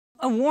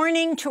A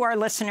warning to our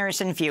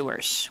listeners and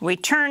viewers. We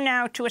turn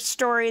now to a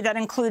story that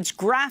includes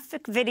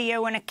graphic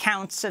video and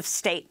accounts of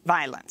state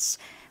violence.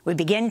 We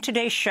begin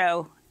today's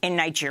show in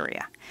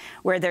Nigeria,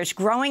 where there's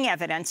growing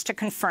evidence to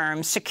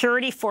confirm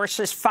security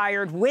forces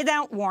fired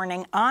without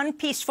warning on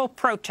peaceful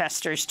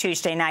protesters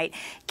Tuesday night,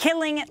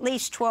 killing at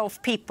least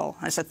 12 people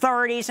as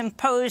authorities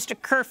imposed a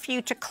curfew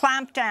to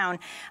clamp down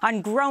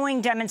on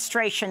growing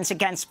demonstrations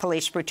against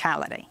police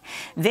brutality.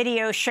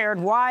 Video shared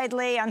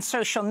widely on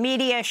social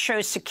media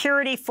shows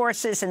security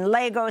forces in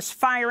Lagos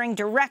firing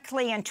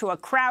directly into a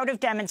crowd of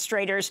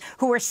demonstrators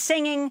who were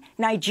singing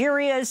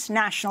Nigeria's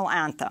national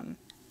anthem.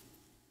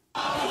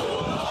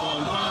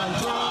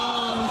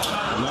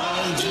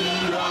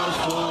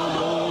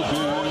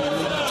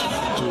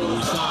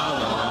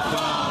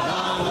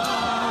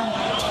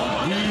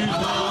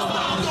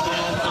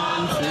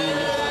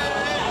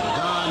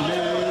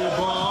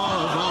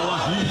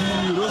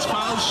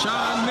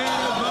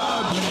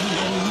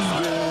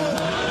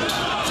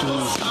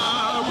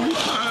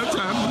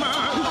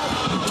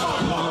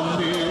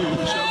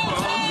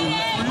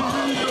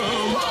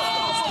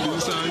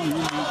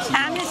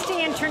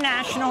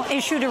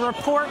 Issued a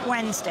report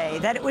Wednesday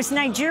that it was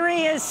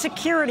Nigeria's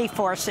security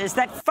forces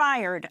that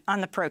fired on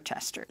the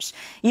protesters.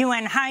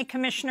 UN High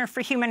Commissioner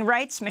for Human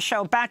Rights,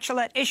 Michelle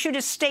Bachelet, issued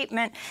a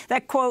statement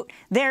that, quote,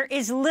 "There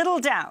is little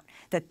doubt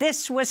that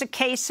this was a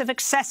case of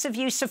excessive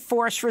use of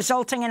force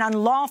resulting in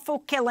unlawful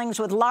killings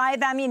with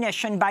live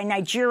ammunition by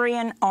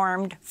Nigerian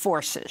armed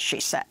forces," she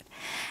said.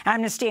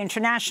 Amnesty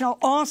International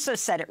also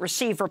said it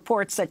received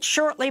reports that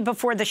shortly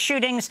before the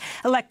shootings,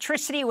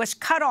 electricity was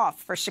cut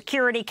off for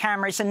security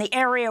cameras in the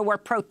area where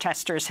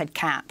protesters had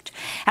camped.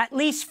 At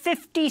least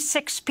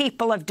 56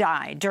 people have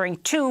died during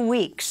 2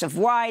 weeks of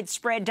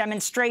widespread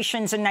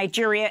demonstrations in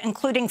Nigeria,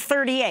 including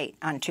 38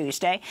 on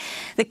Tuesday.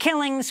 The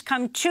killings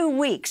come 2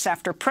 weeks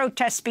after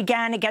protests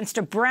began against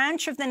a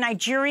branch of the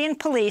Nigerian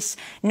police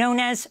known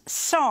as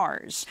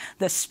SARS,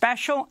 the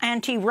Special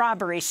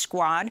Anti-Robbery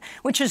Squad,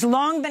 which has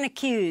long been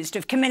accused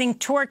of committing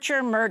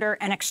torture, murder,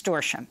 and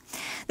extortion.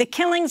 The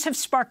killings have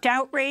sparked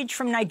outrage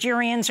from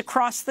Nigerians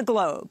across the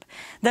globe.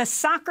 The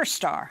soccer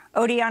star,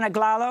 Odiana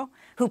Glalo,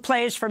 who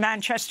plays for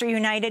Manchester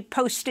United,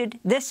 posted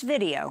this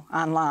video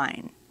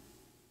online.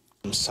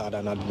 I'm sad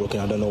and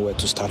heartbroken. I don't know where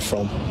to start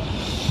from.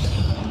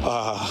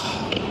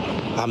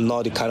 I'm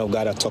not the kind of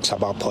guy that talks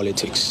about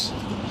politics,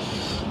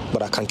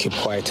 but I can't keep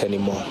quiet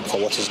anymore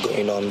for what is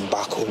going on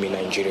back home in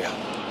Nigeria.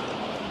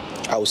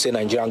 I would say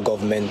Nigerian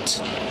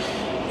government,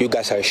 you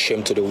guys are a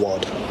shame to the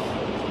world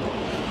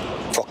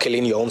for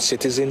killing your own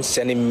citizens,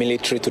 sending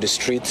military to the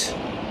street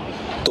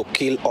to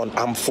kill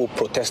unarmed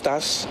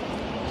protesters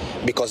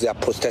because they are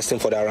protesting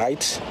for their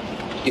rights.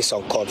 It's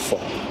uncalled for.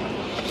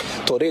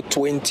 Today,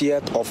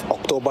 20th of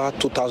October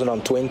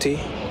 2020,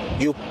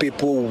 you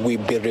people will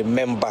be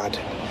remembered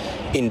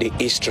in the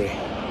history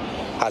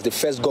as the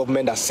first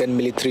government that sent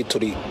military to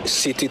the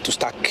city to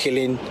start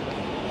killing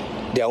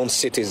their own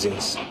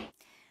citizens.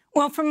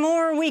 Well, for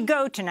more, we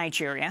go to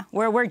Nigeria,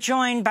 where we're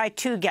joined by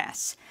two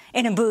guests.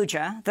 In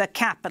Abuja, the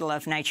capital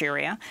of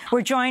Nigeria,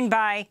 we're joined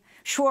by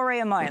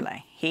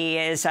Sowore. He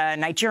is a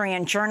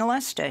Nigerian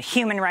journalist, a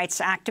human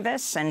rights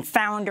activist, and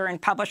founder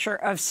and publisher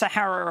of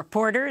Sahara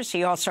Reporters.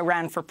 He also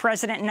ran for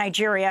president in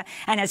Nigeria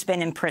and has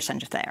been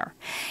imprisoned there.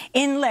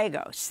 In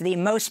Lagos, the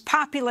most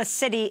populous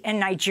city in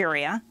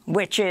Nigeria,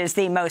 which is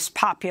the most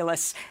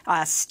populous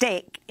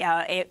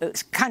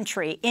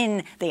country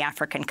in the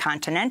African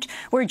continent,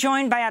 we're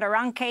joined by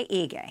Aderanke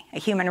Ige, a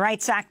human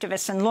rights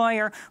activist and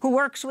lawyer who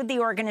works with the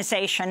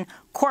organization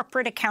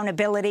Corporate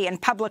Accountability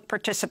and Public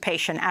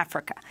Participation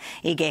Africa.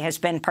 Ige has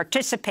been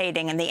participating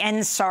in the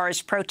End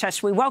SARS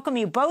protests. We welcome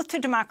you both to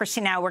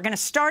Democracy Now! We're going to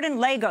start in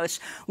Lagos,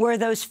 where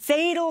those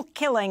fatal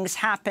killings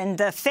happened,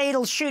 the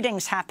fatal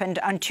shootings happened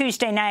on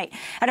Tuesday night.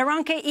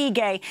 Aderanke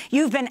Ige,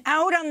 you've been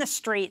out on the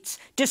streets.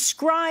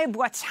 Describe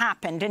what's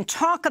happened and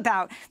talk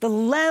about the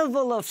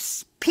level of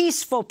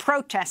peaceful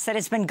protest that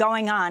has been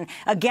going on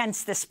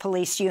against this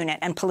police unit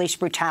and police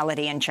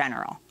brutality in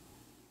general.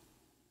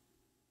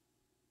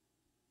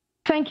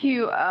 Thank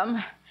you.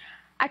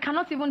 I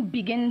cannot even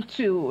begin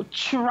to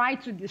try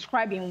to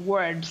describe in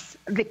words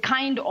the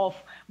kind of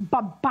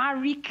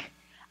barbaric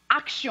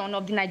action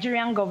of the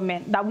Nigerian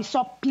government that we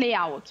saw play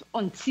out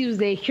on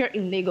Tuesday here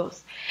in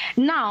Lagos.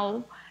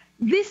 Now,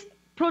 these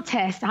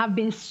protests have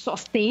been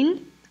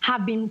sustained,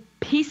 have been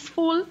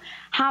peaceful,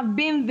 have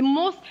been the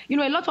most,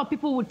 a lot of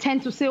people would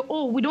tend to say,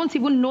 oh, we don't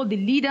even know the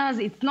leaders,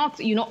 it's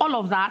not, all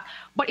of that.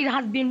 But it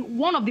has been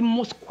one of the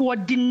most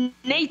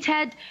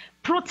coordinated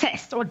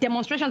protests or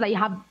demonstrations that you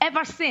have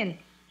ever seen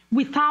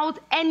without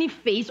any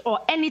face or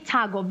any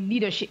tag of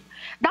leadership.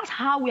 That's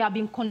how we have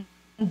been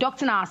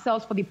conducting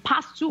ourselves for the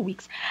past 2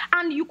 weeks.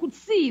 And you could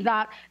see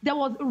that there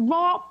was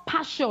raw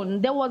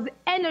passion, there was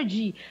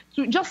energy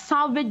to just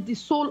salvage the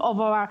soul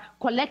of our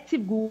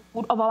collective good,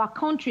 of our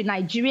country,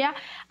 Nigeria.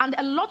 And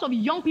a lot of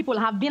young people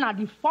have been at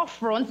the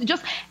forefront,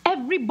 just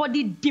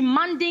everybody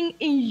demanding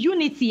in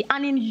unity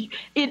and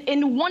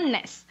in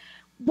oneness.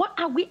 What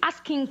are we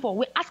asking for?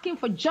 We're asking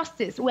for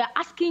justice. We're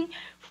asking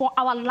for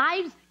our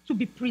lives to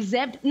be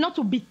preserved, not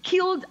to be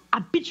killed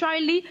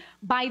arbitrarily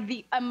by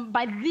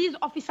these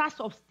officers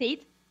of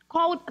state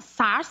called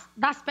SARS,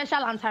 that Special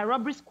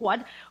Anti-Robbery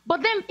Squad,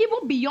 but then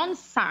even beyond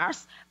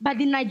SARS, by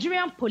the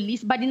Nigerian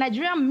police, by the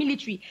Nigerian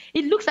military.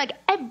 It looks like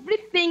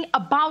everything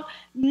about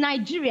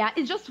Nigeria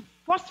is just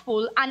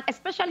forceful, and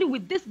especially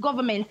with this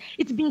government,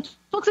 it's been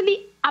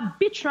totally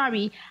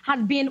arbitrary,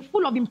 has been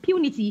full of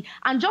impunity,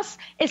 and just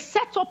a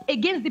setup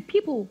against the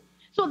people.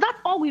 So that's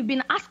all we've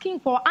been asking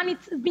for, and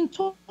it's been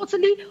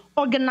totally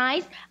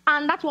organized,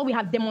 and that's what we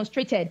have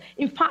demonstrated.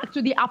 In fact,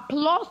 to the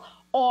applause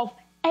of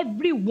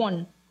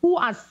everyone who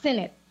has seen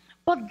it.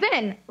 But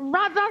then,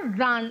 rather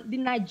than the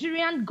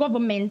Nigerian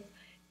government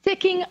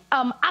taking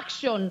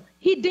action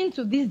hidden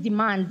to these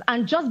demands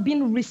and just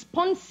being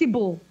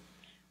responsible,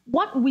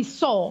 what we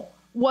saw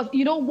was,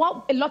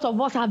 what a lot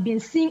of us have been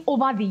seeing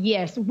over the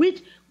years,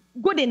 which,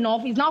 good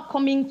enough, is now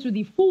coming to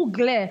the full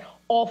glare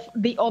of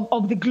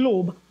the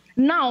globe.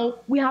 Now,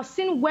 we have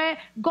seen where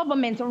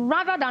governments,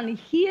 rather than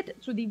heed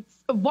to the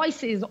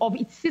voices of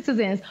its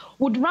citizens,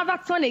 would rather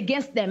turn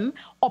against them,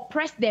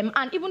 oppress them,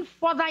 and even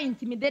further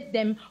intimidate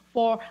them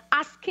for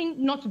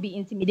asking not to be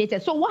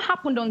intimidated. So what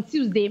happened on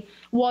Tuesday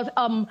was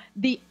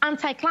the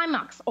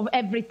anticlimax of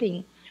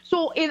everything.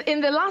 So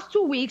in the last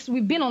 2 weeks,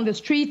 we've been on the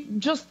street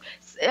just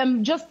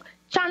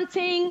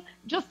chanting,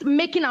 just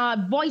making our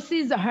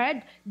voices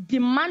heard,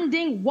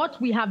 demanding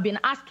what we have been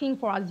asking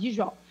for as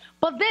usual.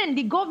 But then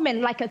the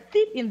government, like a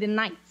thief in the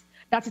night,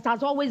 that it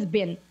has always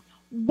been,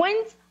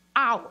 went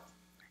out.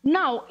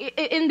 Now,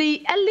 in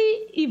the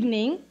early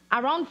evening,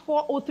 around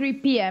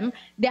 4:03 p.m.,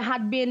 there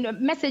had been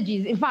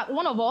messages. In fact,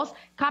 one of us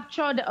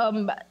captured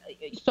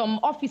some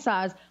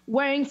officers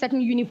wearing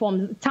certain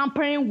uniforms,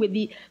 tampering with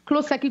the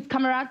closed-circuit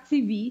camera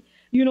TV,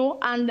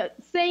 and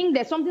saying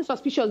there's something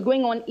suspicious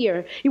going on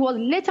here. It was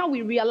later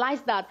we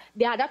realized that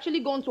they had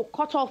actually gone to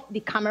cut off the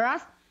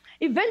cameras.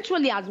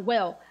 Eventually, as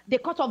well, they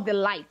cut off the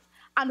lights.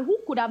 And who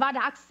could have had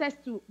access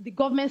to the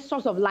government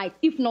source of light,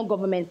 if not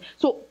government?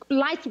 So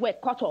lights were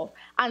cut off.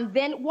 And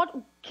then what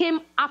came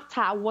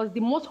after was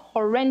the most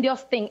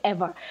horrendous thing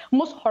ever,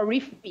 most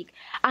horrific.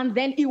 And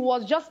then it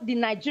was just the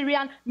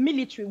Nigerian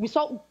military. We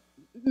saw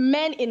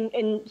men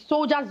in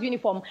soldiers'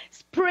 uniform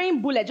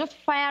spraying bullets, just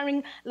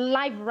firing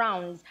live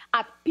rounds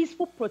at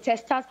peaceful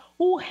protesters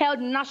who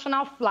held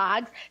national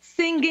flags,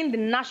 singing the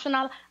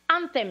national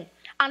anthem.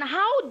 And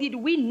how did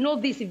we know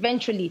this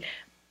eventually?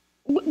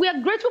 We are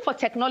grateful for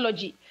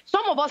technology.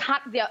 Some of us had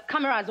their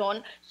cameras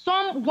on.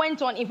 Some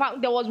went on. In fact,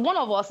 there was one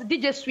of us,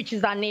 DJ Switch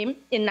is her name,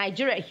 in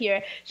Nigeria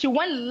here. She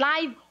went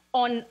live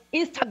on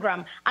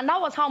Instagram. And that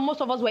was how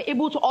most of us were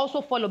able to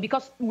also follow,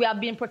 because we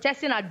have been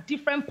protesting at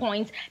different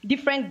points,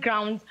 different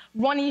grounds,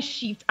 running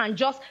shifts, and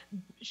just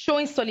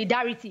showing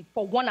solidarity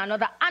for one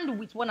another and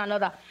with one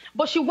another.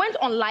 But she went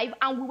on live,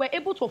 and we were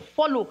able to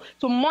follow,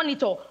 to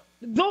monitor.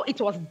 Though it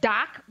was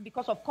dark,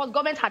 because of course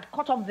government had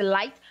cut off the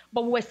light,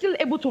 but we were still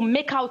able to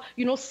make out,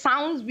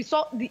 sounds. We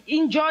saw the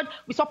injured,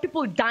 we saw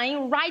people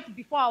dying right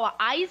before our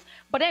eyes.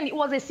 But then it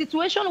was a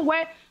situation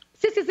where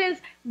citizens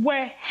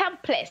were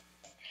helpless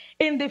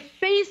in the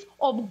face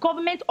of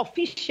government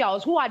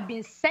officials who had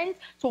been sent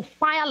to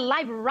fire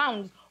live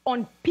rounds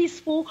on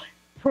peaceful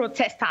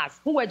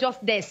protesters who were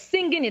just there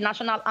singing the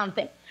national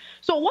anthem.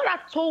 So what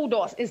that told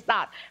us is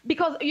that,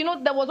 because,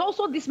 there was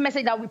also this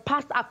message that we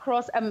passed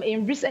across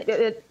in recent,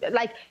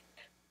 like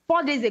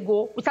 4 days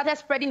ago, we started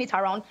spreading it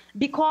around,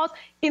 because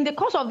in the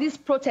course of this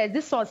protest,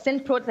 this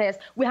sustained protest,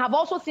 we have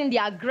also seen the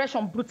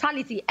aggression,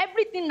 brutality,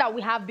 everything that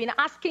we have been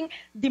asking,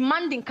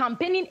 demanding,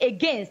 campaigning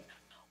against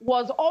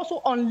was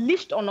also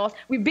unleashed on us.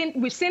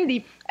 We've seen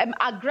the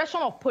aggression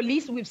of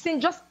police, we've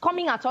seen just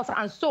coming at us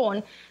and so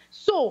on.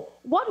 So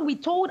what we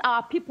told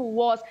our people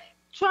was,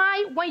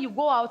 try, when you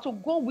go out, to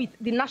go with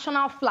the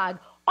national flag.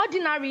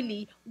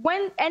 Ordinarily,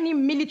 when any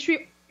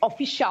military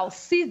official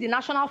sees the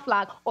national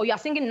flag or you are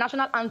singing the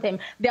national anthem,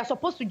 they are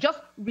supposed to just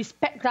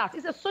respect that.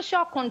 It's a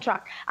social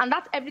contract, and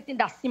that's everything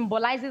that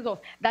symbolizes us,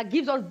 that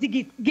gives us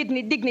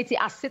dignity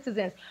as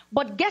citizens.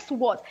 But guess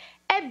what?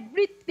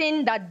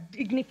 Everything that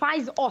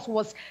dignifies us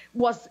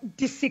was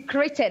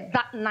desecrated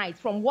that night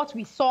from what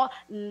we saw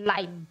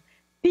live.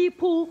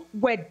 People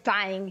were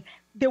dying.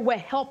 They were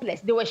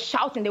helpless. They were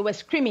shouting. They were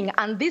screaming.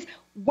 And this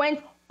went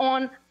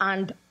on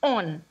and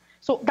on.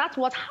 So that's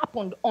what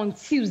happened on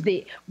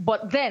Tuesday.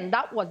 But then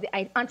that was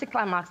the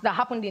anticlimax that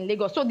happened in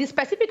Lagos. So the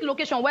specific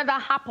location where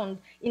that happened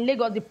in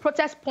Lagos, the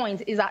protest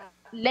point is at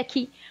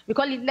Lekki. We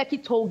call it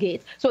Lekki Toll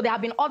Gate. So there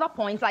have been other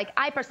points. Like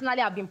I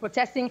personally have been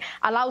protesting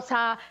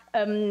Alausa,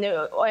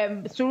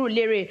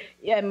 Surulere,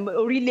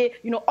 Orile,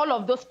 all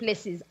of those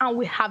places. And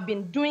we have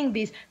been doing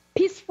this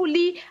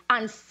peacefully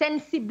and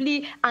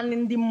sensibly and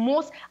in the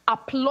most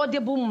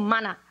applaudable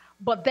manner.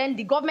 But then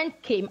the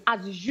government came,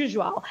 as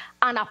usual,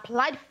 and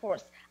applied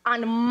force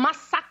and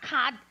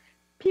massacred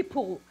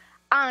people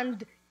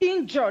and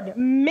injured,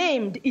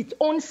 maimed its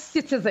own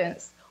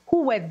citizens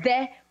who were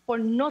there for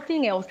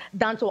nothing else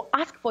than to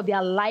ask for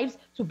their lives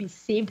to to be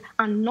saved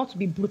and not to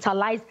be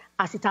brutalized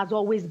as it has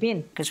always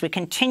been. Because we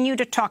continue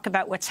to talk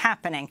about what's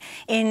happening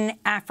in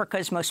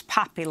Africa's most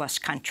populous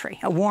country.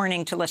 A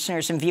warning to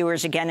listeners and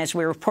viewers again as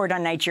we report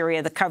on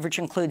Nigeria. The coverage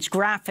includes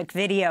graphic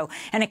video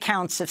and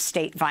accounts of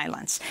state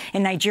violence.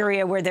 In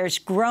Nigeria, where there's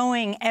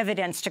growing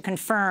evidence to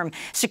confirm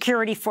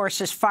security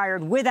forces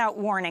fired without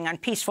warning on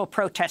peaceful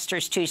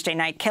protesters Tuesday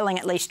night, killing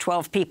at least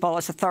 12 people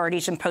as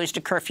authorities imposed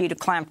a curfew to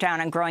clamp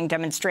down on growing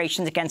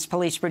demonstrations against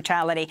police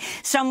brutality.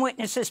 Some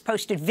witnesses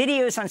posted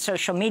videos on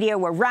social media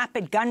where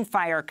rapid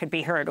gunfire could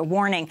be heard. A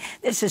warning,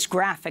 this is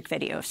graphic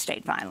video of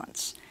state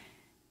violence.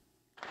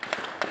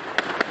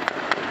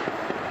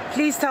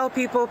 Please tell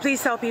people,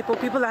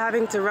 people are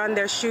having to run.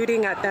 They're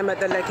shooting at them at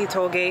the Lekki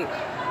toll gate.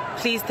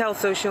 Please tell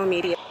social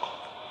media.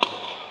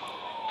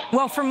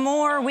 Well, for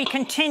more, we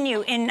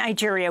continue in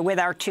Nigeria with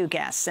our two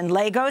guests. In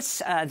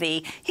Lagos,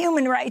 the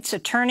human rights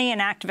attorney and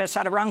activist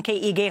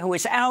Aderonke Ige, who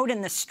is out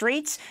in the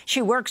streets.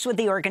 She works with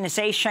the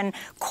organization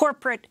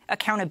Corporate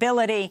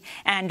Accountability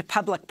and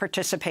Public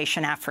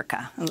Participation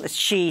Africa.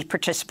 She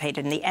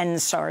participated in the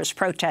End SARS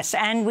protests.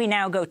 And we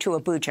now go to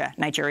Abuja,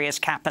 Nigeria's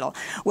capital,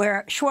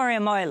 where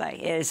Sowore Moile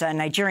is a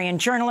Nigerian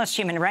journalist,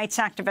 human rights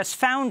activist,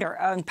 founder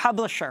and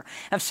publisher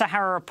of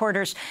Sahara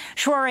Reporters.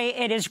 Sowore,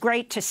 it is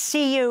great to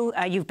see you.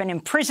 You've been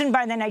imprisoned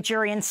by the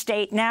Nigerian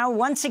state. Now,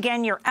 once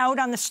again, you're out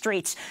on the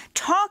streets.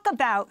 Talk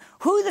about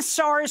who the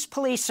SARS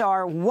police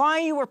are, why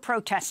you were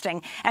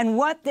protesting, and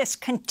what this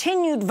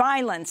continued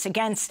violence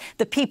against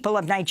the people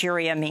of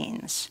Nigeria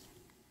means.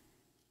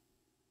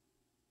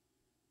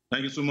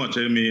 Thank you so much,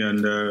 Amy,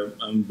 and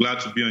I'm glad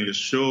to be on your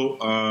show.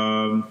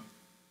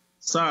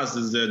 SARS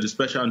is the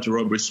Special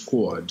Anti-Robbery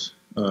Squad.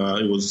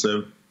 It was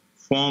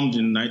formed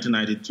in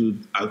 1992,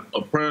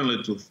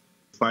 apparently to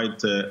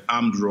fight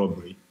armed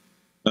robbery.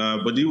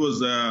 But it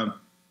was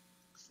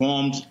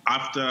formed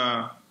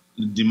after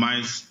the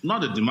demise,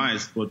 not the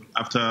demise, but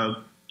after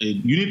a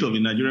unit of the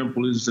Nigerian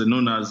police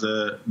known as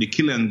the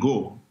Kill and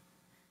Go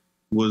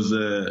was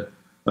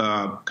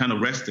kind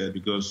of arrested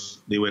because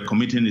they were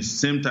committing the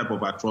same type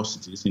of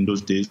atrocities in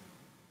those days.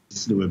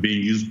 They were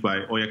being used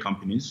by oil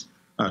companies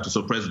to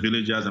suppress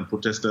villagers and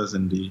protesters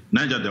in the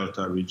Niger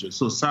Delta region.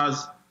 So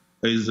SARS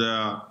is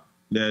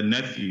their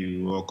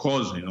nephew or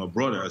cousin or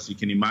brother, as you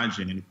can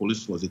imagine, in the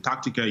police force, a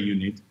tactical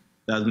unit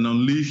that has been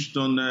unleashed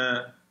on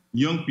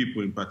young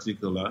people in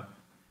particular.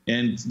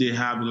 And they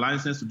have a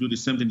license to do the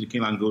same thing the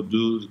Kill and Go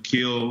do: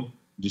 kill,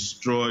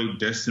 destroy,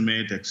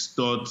 decimate,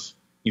 extort,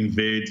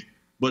 invade.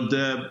 But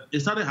they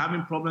started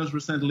having problems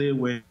recently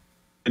when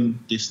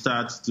they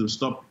start to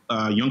stop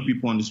young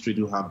people on the street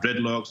who have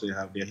dreadlocks, they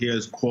have their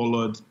hairs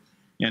colored,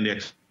 and they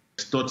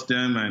extort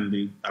them and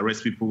they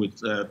arrest people with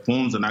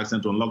phones and ask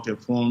them to unlock their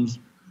phones.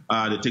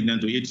 They take them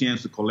to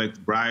ATMs to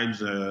collect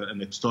bribes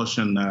and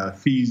extortion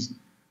fees.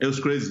 It was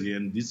crazy,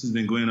 and this has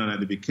been going on,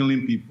 and they've been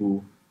killing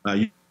people,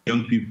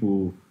 young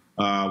people,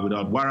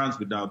 without warrants,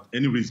 without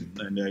any reason,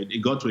 and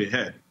it got to a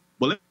head.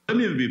 But let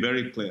me be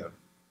very clear.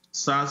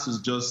 SARS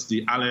is just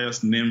the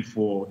alias name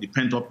for the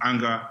pent-up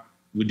anger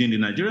within the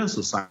Nigerian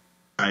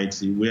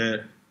society,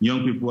 where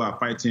young people are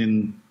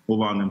fighting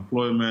over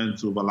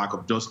unemployment, over lack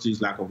of justice,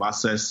 lack of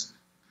access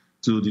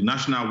to the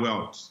national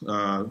wealth,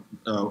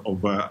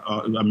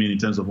 in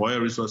terms of oil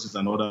resources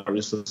and other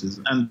resources.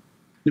 And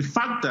the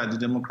fact that the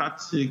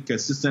democratic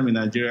system in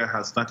Nigeria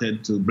has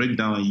started to break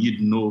down and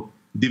yield no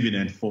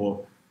dividend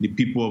for the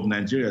people of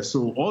Nigeria.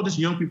 So all these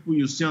young people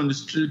you see on the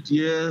street,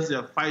 yes, they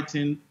are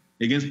fighting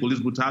against police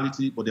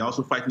brutality, but they're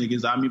also fighting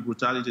against army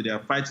brutality. They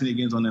are fighting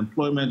against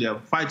unemployment. They are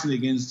fighting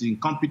against the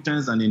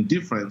incompetence and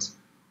indifference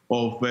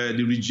of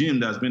the regime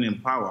that's been in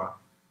power,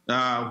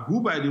 who,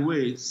 by the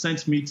way,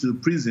 sent me to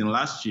prison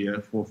last year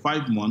for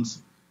 5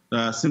 months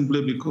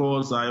simply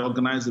because I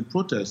organized a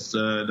protest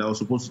that was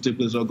supposed to take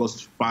place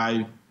August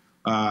 5,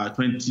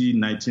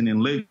 2019 in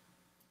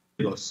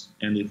Lagos.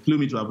 And they flew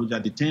me to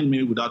Abuja, detained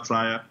me without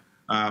trial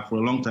for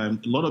a long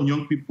time. A lot of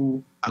young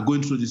people are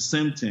going through the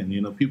same thing.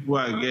 You know, people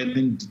are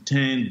getting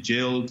detained,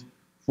 jailed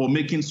for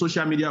making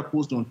social media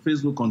posts on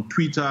Facebook, on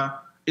Twitter.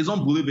 It's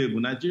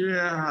unbelievable.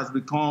 Nigeria has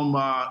become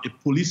a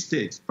police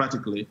state,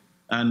 practically.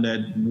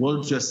 And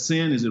what you're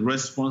seeing is a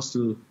response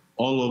to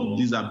all of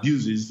these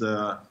abuses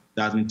that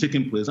has been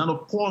taking place. And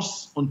of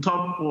course, on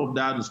top of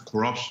that is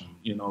corruption.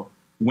 You know,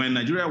 when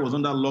Nigeria was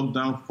under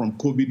lockdown from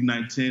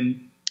COVID-19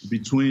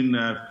 between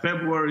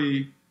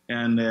February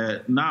and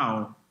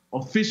now,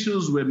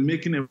 officials were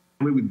making away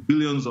with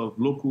billions of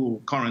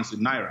local currency,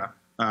 naira,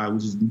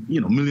 which is,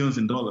 millions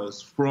in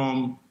dollars,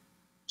 from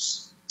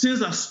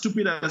things as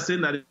stupid as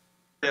saying that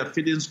they are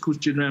feeding school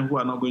children who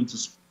are not going to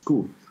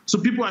school. So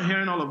people are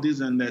hearing all of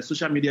this, and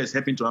social media is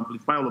helping to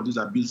amplify all of these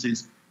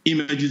abuses.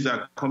 Images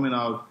are coming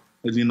out,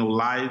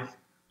 live,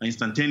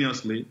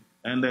 instantaneously,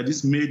 and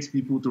this made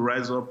people to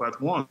rise up at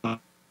once.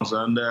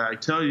 And I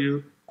tell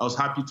you, I was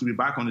happy to be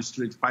back on the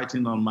street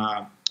fighting on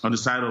the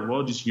side of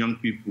all these young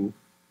people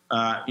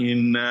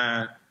in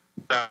what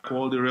I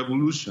call the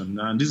revolution.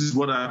 And this is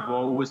what I've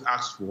always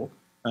asked for,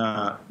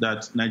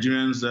 that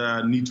Nigerians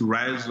need to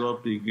rise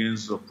up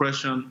against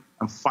oppression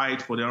and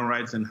fight for their own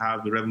rights and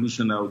have a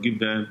revolution that will give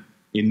them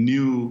a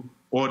new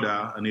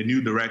order and a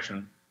new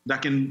direction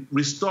that can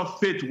restore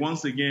faith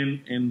once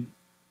again in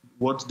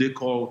what they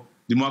call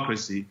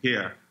democracy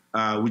here,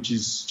 which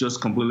is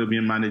just completely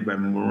being managed by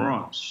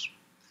morons.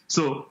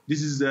 So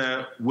this is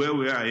where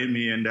we are,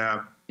 Amy. And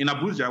in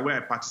Abuja, where I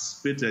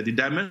participated, the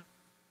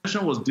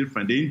dimension was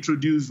different. They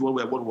introduced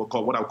what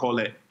I call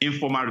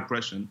informal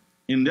repression.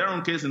 In their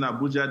own case in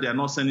Abuja, they are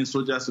not sending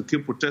soldiers to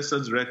kill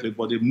protesters directly,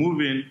 but they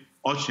move in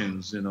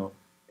urchins,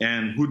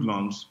 and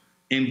hoodlums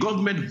in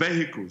government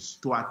vehicles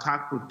to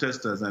attack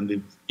protesters, and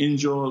they've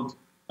injured,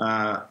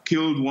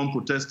 killed one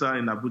protester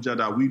in Abuja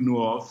that we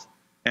know of,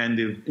 and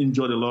they've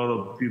injured a lot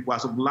of people.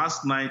 As of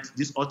last night,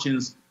 these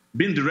urchins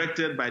being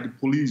directed by the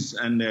police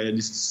and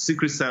the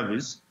Secret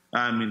Service,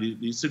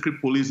 the secret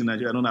police in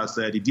Nigeria, known as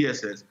the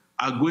DSS,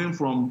 are going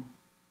from,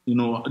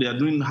 they are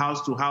doing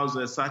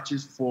house-to-house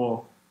searches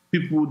for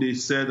people they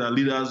said are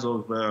leaders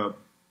of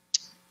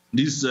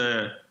this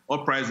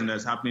uprising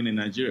that's happening in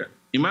Nigeria.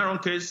 In my own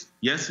case,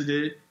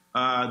 yesterday,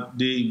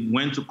 they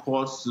went to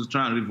court to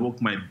try and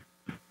revoke my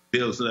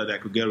bail so that I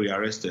could get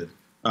rearrested.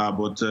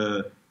 But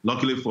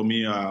luckily for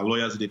me,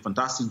 lawyers did a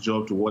fantastic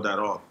job to ward that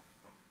off.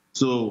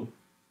 So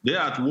they're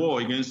at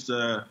war against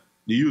the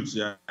youth.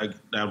 They're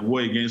at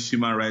war against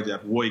human rights. They're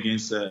at war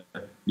against the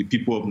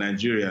people of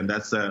Nigeria. And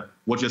that's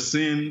what you're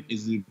seeing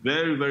is a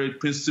very, very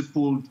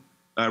principled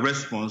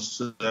response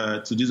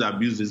to these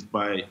abuses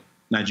by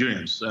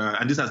Nigerians.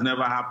 And this has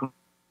never happened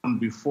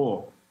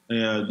before.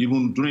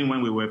 Even during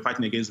when we were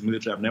fighting against the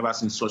military, I've never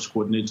seen such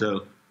coordinated,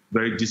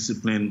 very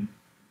disciplined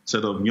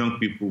set of young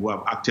people who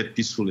have acted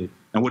peacefully.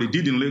 And what they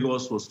did in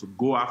Lagos was to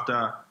go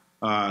after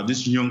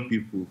these young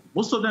people,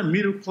 most of them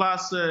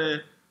middle-class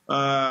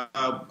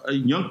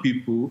young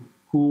people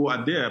who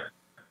are there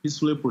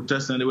peacefully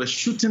protesting. They were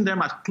shooting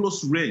them at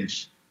close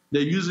range.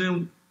 They're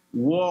using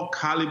war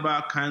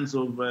caliber kinds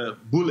of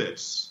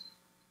bullets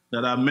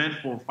that are meant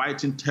for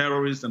fighting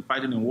terrorists and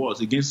fighting in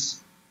wars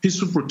against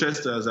peaceful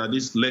protesters at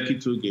this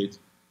Lekki toll gate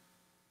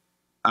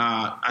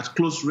at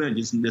close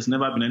range. There's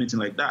never been anything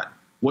like that.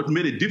 What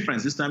made a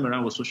difference this time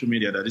around was social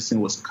media, that this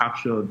thing was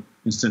captured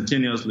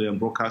instantaneously and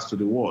broadcast to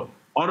the world.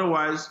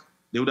 Otherwise,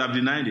 they would have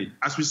denied it.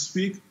 As we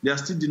speak, they are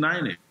still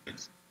denying it.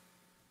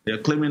 They are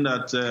claiming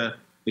that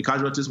the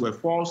casualties were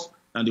false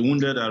and the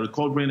wounded are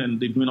recovering, and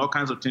they're doing all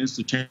kinds of things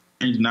to change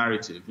the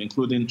narrative,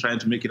 including trying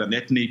to make it an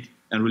ethnic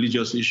and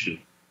religious issue.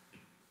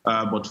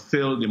 But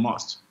fail they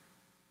must.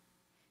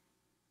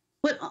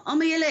 Well,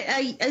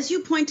 Omoyele, as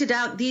you pointed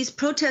out, these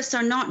protests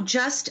are not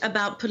just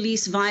about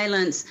police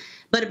violence,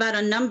 but about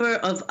a number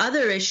of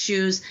other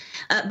issues.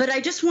 But I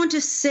just want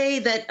to say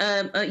that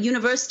a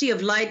University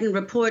of Leiden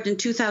report in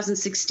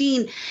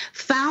 2016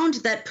 found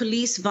that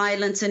police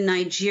violence in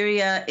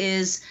Nigeria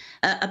is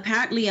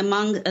apparently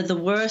among the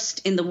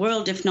worst in the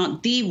world, if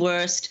not the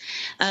worst,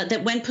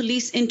 that when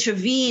police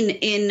intervene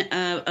in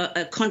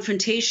a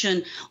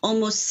confrontation,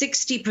 almost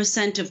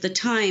 60% of the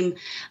time,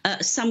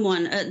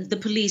 the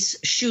police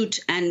shoot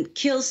and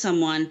kill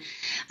someone.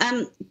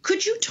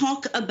 Could you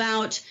talk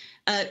about,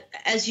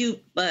 as you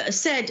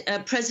said,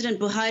 President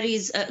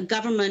Buhari's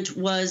government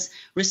was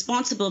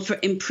responsible for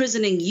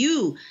imprisoning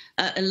you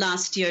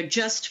last year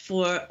just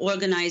for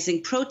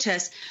organizing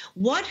protests.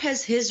 What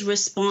has his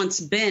response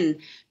been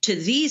to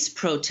these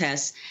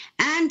protests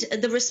and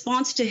the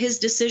response to his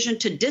decision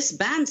to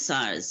disband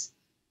SARS?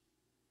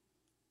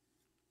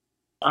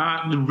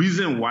 The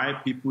reason why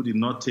people did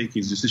not take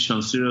his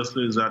decision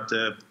seriously is that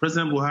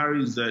President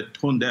Buhari is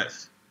tone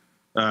deaf.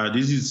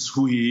 This is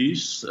who he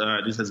is.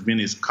 This has been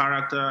his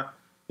character.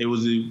 He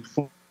was a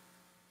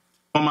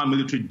former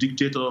military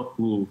dictator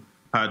who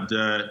had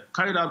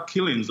carried out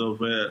killings of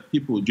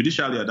people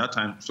judicially at that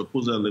time,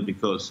 supposedly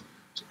because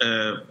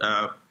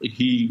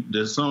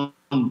there's some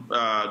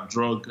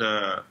drug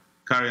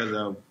carriers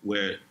that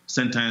were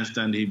sentenced,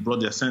 and he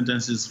brought their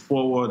sentences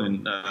forward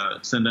and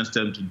sentenced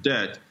them to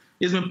death.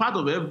 He's been part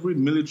of every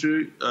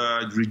military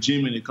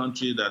regime in the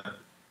country that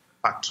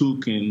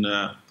partook in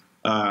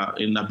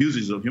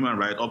abuses of human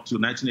rights up to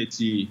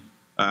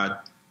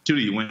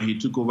 1983 when he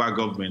took over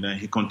government, and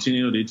he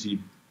continued it. He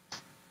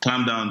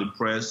clamped down the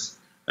press,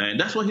 and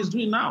that's what he's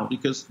doing now.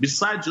 Because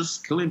besides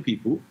just killing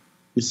people,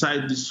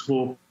 besides this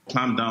whole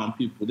clamp down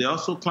people, they're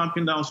also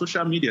clamping down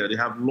social media. They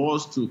have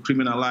laws to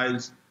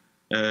criminalize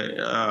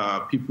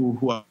people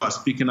who are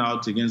speaking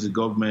out against the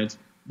government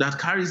that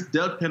carries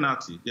death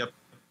penalty. They're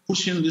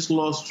pushing these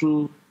laws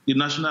through the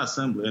National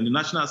Assembly, and the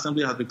National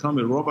Assembly has become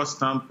a rubber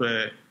stamp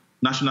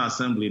National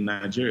Assembly in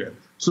Nigeria.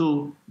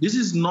 So this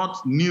is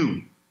not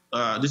new.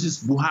 This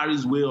is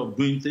Buhari's way of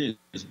doing things.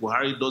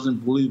 Buhari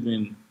doesn't believe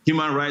in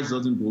human rights,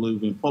 doesn't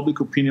believe in public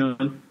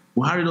opinion.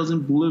 Buhari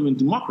doesn't believe in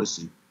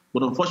democracy.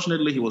 But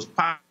unfortunately, he was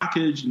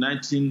packaged in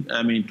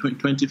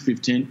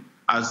 2015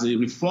 as a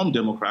reform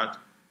Democrat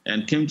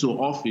and came to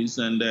office,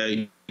 and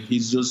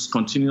he's just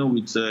continuing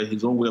with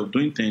his own way of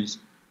doing things.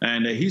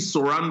 And he's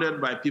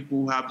surrounded by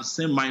people who have the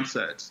same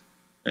mindset,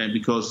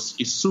 because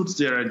it suits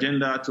their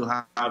agenda to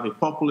have a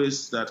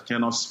populace that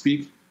cannot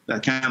speak,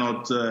 that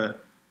cannot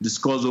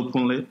discuss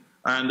openly,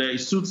 And it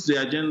suits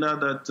the agenda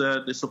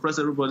that they suppress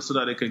everybody so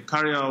that they can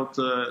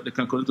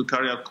continue to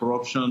carry out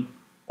corruption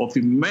of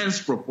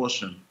immense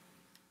proportion.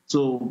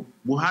 So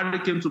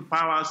Buhari came to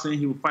power saying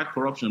he would fight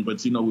corruption,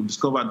 but we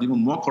discovered even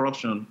more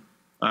corruption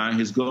in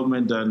his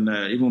government than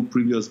even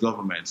previous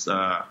governments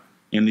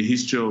in the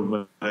history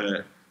of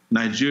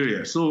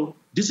Nigeria. So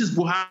this is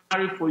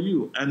Buhari for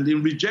you. And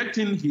in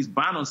rejecting his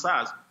ban on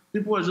SARS,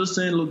 people are just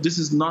saying, look, this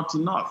is not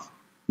enough.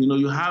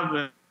 You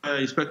have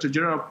Inspector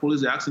General of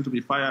Police, they asked him to be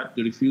fired,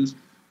 they refused.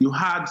 You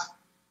had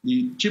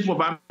the Chief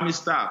of Army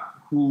Staff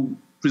who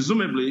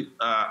presumably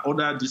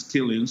ordered these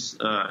killings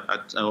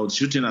or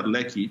shooting at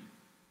Lekki.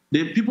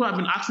 People have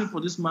been asking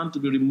for this man to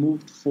be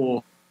removed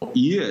for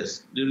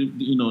years. They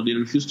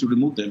refuse to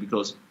remove them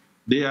because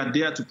they are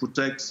there to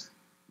protect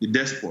the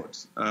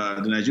despot,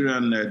 the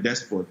Nigerian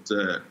despot,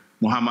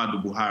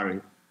 Muhammadu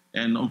Buhari.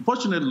 And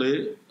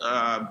unfortunately,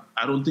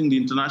 I don't think the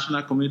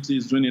international community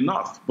is doing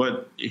enough.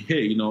 But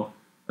hey,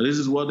 this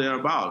is what they're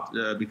about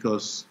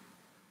because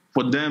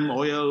for them,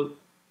 oil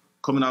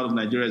coming out of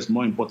Nigeria is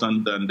more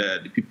important than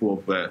the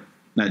people of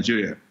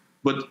Nigeria.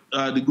 But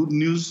the good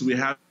news we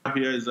have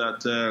here is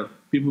that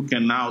people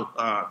can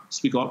now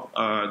speak up.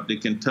 They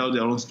can tell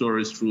their own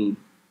stories through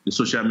the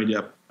social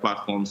media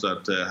platforms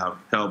that have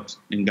helped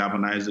in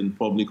galvanizing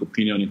public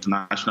opinion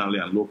internationally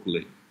and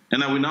locally.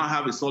 And then we now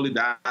have a solid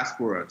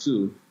diaspora,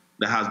 too,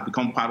 that has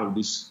become part of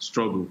this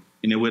struggle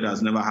in a way that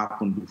has never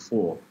happened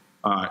before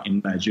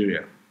in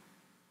Nigeria.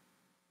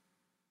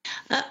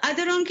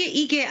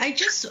 Adaronke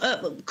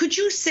Ige, could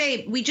you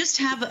say, we just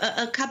have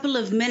a couple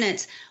of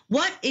minutes,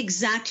 what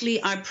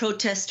exactly are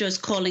protesters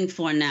calling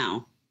for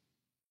now?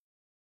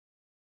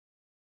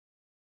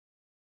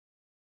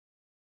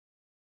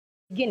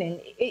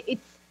 Beginning,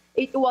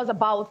 it was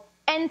about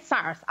end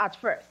SARS at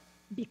first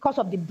because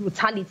of the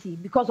brutality,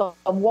 because of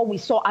what we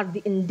saw as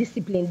the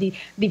indiscipline,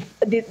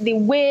 the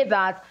way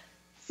that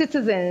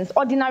citizens,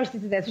 ordinary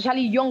citizens,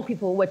 especially young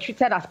people, were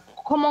treated as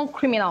common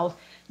criminals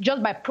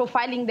just by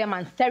profiling them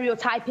and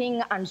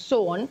stereotyping and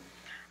so on.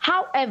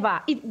 However,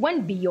 it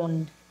went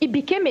beyond. It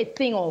became a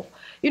thing of,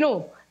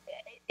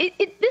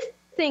 these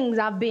things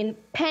have been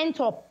pent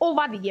up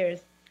over the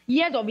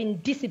years of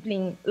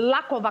indiscipline,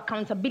 lack of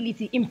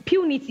accountability,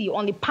 impunity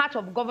on the part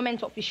of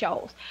government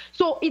officials.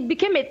 So it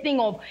became a thing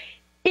of,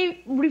 it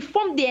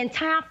reformed the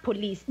entire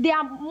police.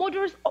 Their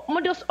modus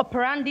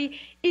operandi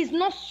is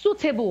not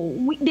suitable.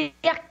 They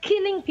are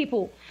killing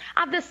people.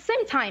 At the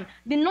same time,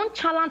 the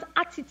nonchalant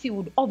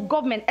attitude of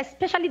government,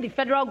 especially the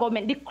federal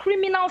government, the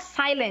criminal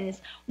silence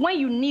when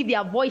you need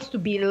their voice to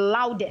be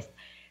loudest.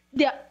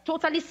 They are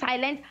totally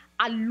silent,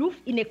 aloof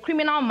in a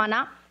criminal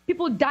manner.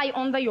 People die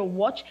under your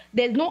watch.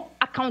 There's no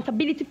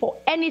accountability for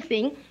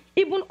anything.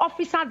 Even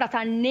officers that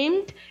are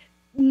named,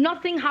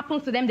 nothing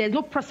happens to them. There's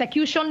no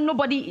prosecution.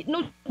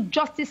 No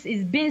justice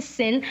is being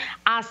seen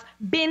as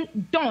being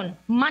done,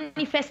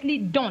 manifestly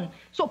done.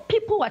 So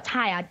people are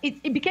tired.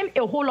 It became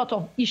a whole lot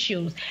of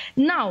issues.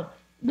 Now,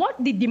 what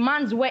the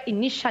demands were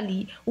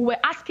initially, we were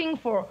asking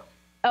for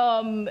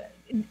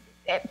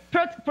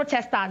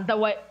protesters that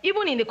were,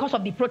 even in the course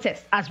of the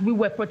protest, as we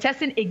were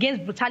protesting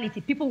against brutality,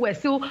 people were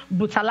still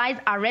brutalized,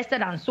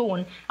 arrested, and so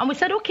on. And we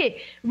said,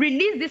 okay,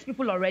 release these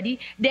people already.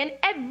 Then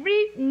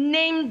every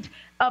named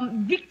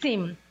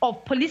victim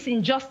of police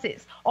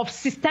injustice, of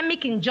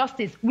systemic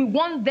injustice, we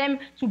want them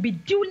to be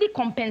duly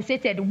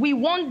compensated. We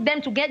want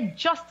them to get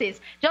justice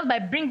just by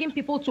bringing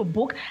people to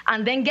book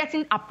and then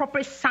getting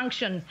appropriate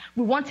sanctions.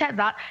 We wanted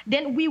that.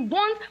 Then we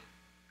want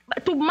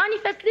to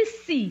manifestly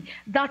see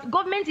that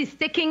government is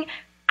taking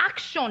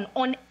action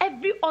on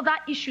every other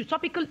issue,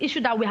 topical issue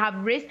that we have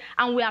raised,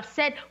 and we have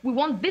said we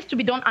want this to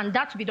be done and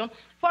that to be done.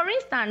 For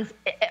instance,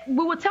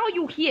 we will tell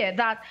you here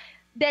that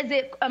there's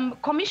a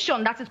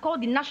commission that is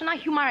called the National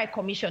Human Rights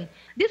Commission.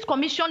 This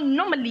commission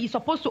normally is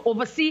supposed to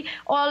oversee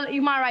all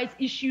human rights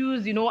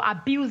issues,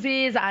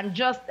 abuses and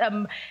just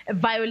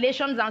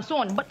violations and so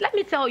on. But let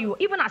me tell you,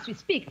 even as we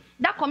speak,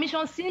 that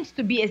commission seems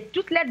to be a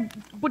toothless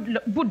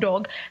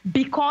bulldog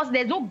because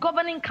there's no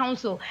governing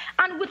council.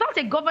 And without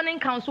a governing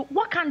council,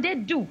 what can they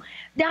do?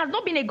 There has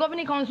not been a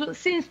governing council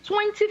since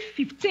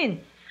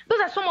 2015. Those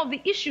are some of the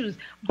issues.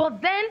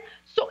 But then,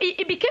 so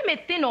it became a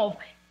thing of,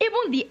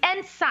 even the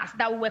end SARS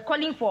that we were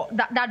calling for,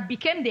 that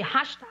became the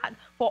hashtag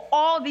for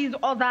all these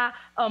other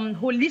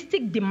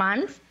holistic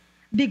demands,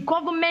 the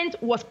government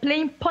was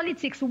playing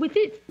politics with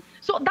it.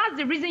 So that's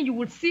the reason you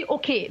would see,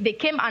 okay, they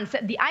came and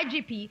said the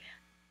IGP,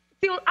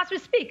 still as we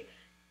speak,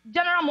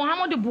 General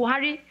Muhammadu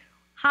Buhari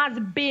has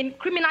been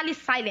criminally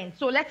silent.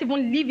 So let's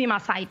even leave him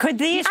aside. Could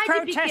these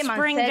protests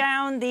bring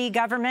down the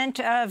government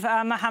of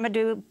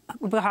Muhammadu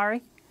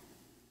Buhari?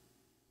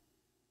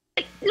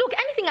 Look,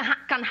 anything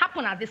can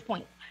happen at this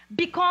point,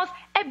 because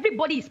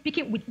everybody is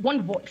speaking with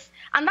one voice.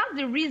 And that's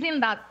the reason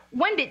that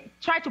when they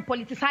try to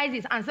politicize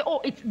it and say, oh,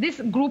 it's this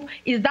group,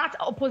 is that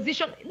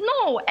opposition?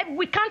 No,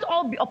 we can't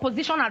all be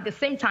opposition at the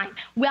same time.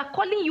 We are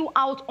calling you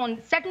out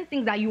on certain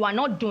things that you are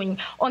not doing,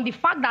 on the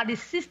fact that the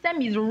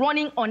system is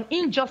running on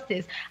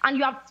injustice, and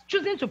you are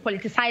choosing to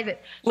politicize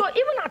it. So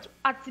even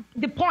at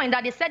the point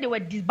that they said they were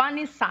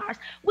disbanding SARS,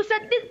 we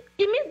said, it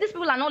means these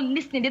people are not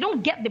listening. They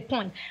don't get the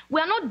point.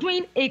 We are not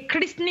doing a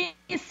christening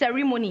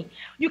ceremony.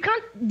 You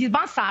can't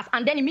disband SARS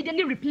and then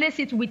immediately replace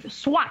it with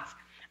SWAT,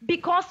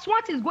 because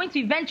SWAT is going to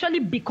eventually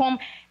become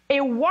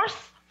a worse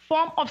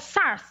form of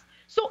SARS.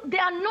 So they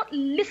are not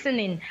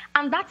listening,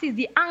 and that is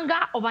the anger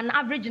of an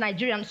average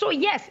Nigerian. So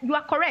yes, you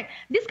are correct.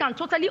 This can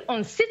totally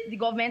unseat the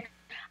government,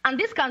 and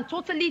this can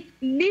totally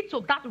lead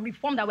to that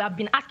reform that we have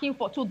been asking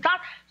for, to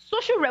that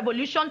social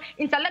revolution,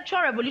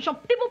 intellectual revolution,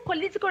 even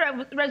political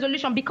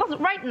resolution. Because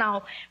right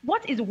now,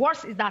 what is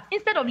worse is that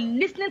instead of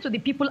listening to the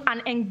people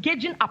and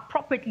engaging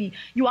appropriately,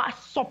 you are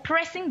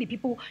suppressing the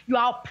people, you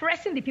are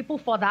oppressing the people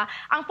further.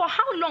 And for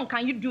how long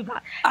can you do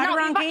that?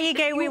 Aderonke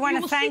Ige, we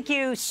want to thank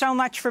you so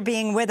much for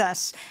being with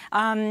us.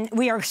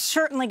 We are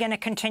certainly going to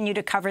continue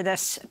to cover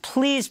this.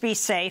 Please be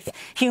safe.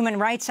 Human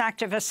rights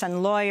activist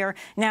and lawyer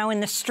now in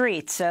the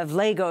streets of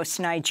Lagos,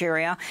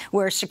 Nigeria,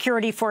 where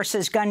security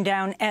forces gunned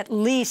down at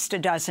least a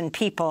dozen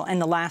people in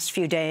the last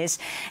few days.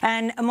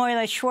 And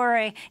Omoyele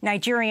Sowore,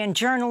 Nigerian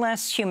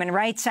journalist, human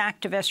rights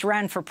activist,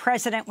 ran for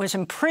president, was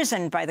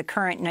imprisoned by the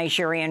current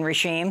Nigerian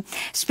regime,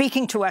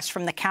 speaking to us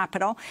from the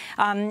capital.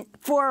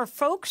 For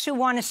folks who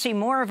want to see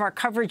more of our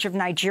coverage of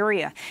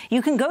Nigeria,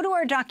 you can go to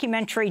our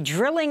documentary,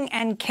 Drilling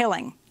and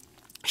Killing: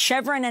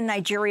 Chevron and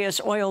Nigeria's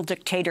Oil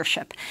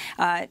Dictatorship.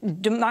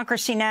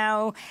 Democracy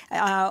Now!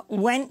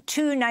 Went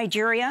to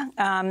Nigeria.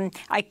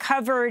 I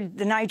covered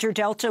the Niger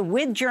Delta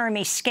with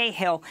Jeremy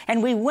Scahill,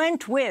 and we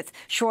went with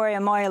Sowore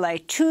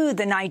Omoyele to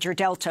the Niger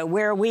Delta,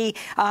 where we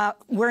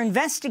were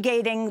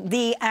investigating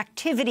the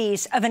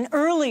activities of an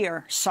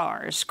earlier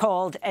SARS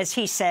called, as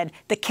he said,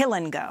 the Kill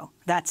and Go.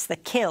 That's the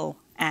Kill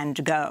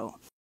and Go.